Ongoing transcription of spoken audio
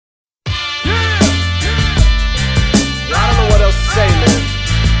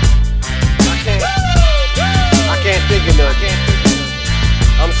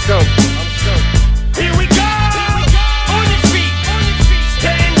skunk. Here we go. On your feet.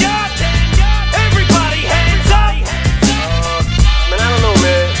 Stand up. Everybody hands up. Man, I don't know,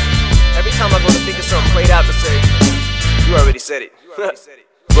 man. Every time I go to think of something played out to say, you already said it.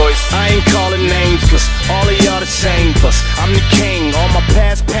 Royce. I ain't calling names, cause all of y'all the same. Plus, I'm the king. All my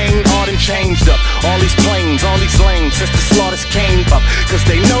past pain, all done changed up. All these planes, all these lanes, since the slaughters came up. Cause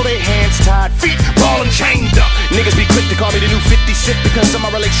they know they hands tied, feet ballin' chained up. Niggas be quick to call me the new 50 Cent because of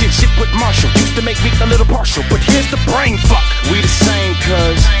my relationship with Marshall. Used to make me a little partial, but here's the brain fuck. We the same,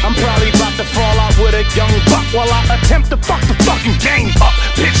 cuz I'm probably about to fall out with a young buck while I attempt to fuck the fucking game up.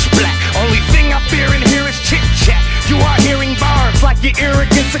 Pitch black, only thing I fear in here is chit chat. You are hearing bars like your ear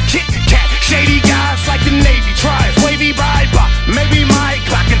against a Kit Kat. Shady guys like the Navy, try it, wavy by bop. Maybe my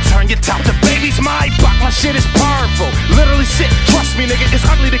Glock can turn your top to baby's my buck. My shit is powerful, literally sick. Trust me, nigga, it's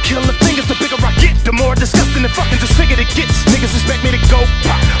ugly to kill the thing. It's the bigger I get, the more disgusting and fucking disfigured it gets. Niggas expect me to go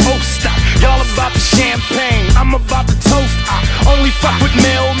pop, oh stop. Y'all about the champagne, I'm about to toast. I only fuck with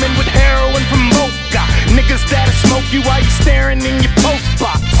mailmen with heroin from Mocha. Niggas that'll smoke you while you staring in your post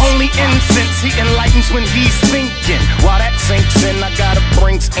box. Only incense he enlightens when he's thinking. While that sinks in, I got a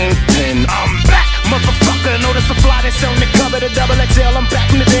Brinks ink pen. I'm back, motherfucker. Notice the fly that's on the cover, the double XL. I'm back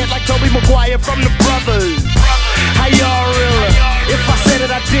from the dead like Toby Maguire from the Brothers. How y'all really? If I said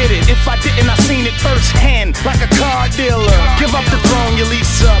it, I did it. If I didn't, I seen it firsthand like a car dealer. Give up the throne, you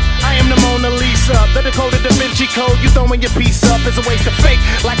lease up. I am the Mona Lisa. The Dakota Da Vinci Code, you throwing your piece up is a waste of fake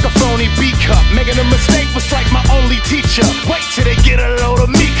like a phony B-cup. Making a mistake was like my only teacher. Wait till they get a load of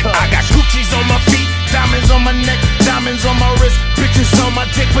me cup. I got Gucci's on my feet, diamonds on my neck, diamonds on my wrist, bitches on my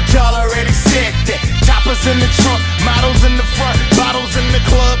dick, but y'all already said that. Choppers in the trunk, models in the front, bottles in the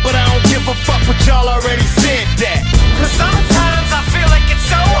club, but I don't give a fuck, but y'all already said that. Cause sometimes I feel like it's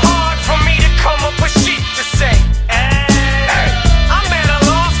so hard for me to come up with shit to say. I'm at a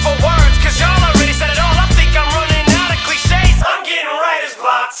loss for words, cause y'all already said it all. I think I'm running out of cliches. I'm getting writer's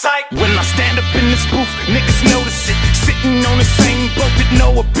block, psych. When I stand up in this booth, niggas notice it. Sitting on the same boat that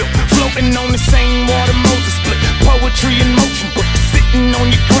Noah built, floating on the same water Moses split. Poetry in motion, but sitting on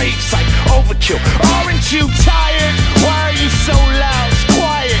your gravesite. Overkill. Aren't you tired? Why are you so loud?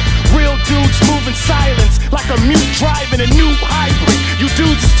 Quiet. Real dudes move in silence like a mute driving a new hybrid. You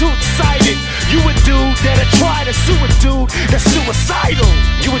dudes is too excited. You a dude that'll try to sue a dude that's suicidal.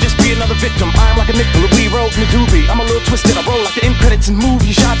 You would just be another victim. I'm like a nickel, we wrote in the doobie. I'm a little twisted, I roll like the end credits in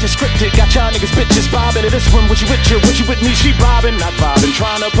movies. Y'all just scripted, got y'all niggas bitches bobbing to this one. What you with you? What you with me? She bobbing, not bobbing.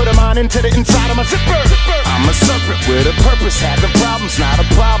 Trying to put a mind into the inside of my zipper. I'm a serpent with a purpose, having problems, not a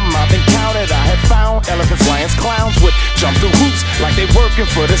problem I've encountered. I have found elephants, lions, clowns would jump through hoops like they working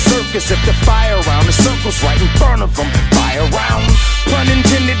for the circus. If the fire around the circle's right in front of them, fire around. Pun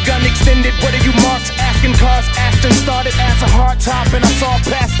intended, gun extended. What are you marks? Asking cars, Aston started as a hard top and I saw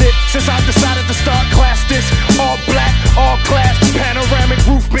past it. Since I decided to start class this, all black, all class, panoramic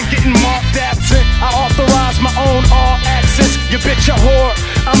roof been getting marked absent. I authorize my own all access. You bitch a whore,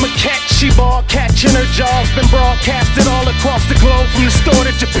 I'm a cat, she ball catching her jaws been broadcasted all across the globe from the store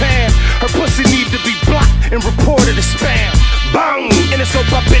to Japan. Her pussy need to be blocked and reported as spam. Bang! In the scope,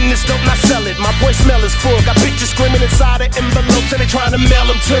 I business dope, not sell it. My voicemail is full, got bitches screaming inside of envelopes and they trying to mail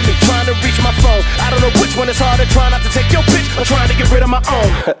them to me, trying to reach my phone. I don't know which one is harder, trying not to take your bitch or trying to get rid of my own.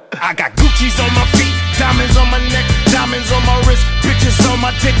 I got Gucci's on my feet, diamonds on my neck, diamonds on my wrist, bitches on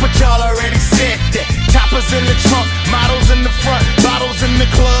my dick, but y'all already said that. Choppers in the trunk, models in the front, bottles in the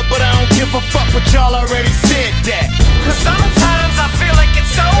club, but I don't give a fuck, but y'all already said that. Cause sometimes I feel like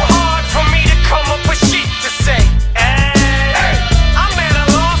it's so hard for me to come up with shit